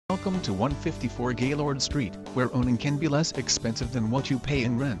Welcome to 154 Gaylord Street, where owning can be less expensive than what you pay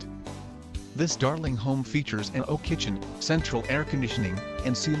in rent. This darling home features an oak kitchen, central air conditioning,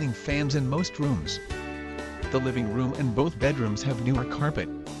 and ceiling fans in most rooms. The living room and both bedrooms have newer carpet.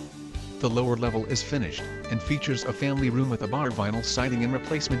 The lower level is finished, and features a family room with a barVinyl siding and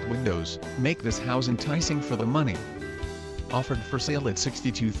replacement windows. Make this house enticing for the money. Offered for sale at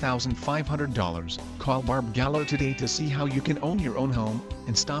 $62,500. Call Barb Gallo today to see how you can own your own home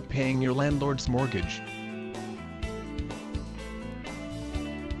and stop paying your landlord's mortgage.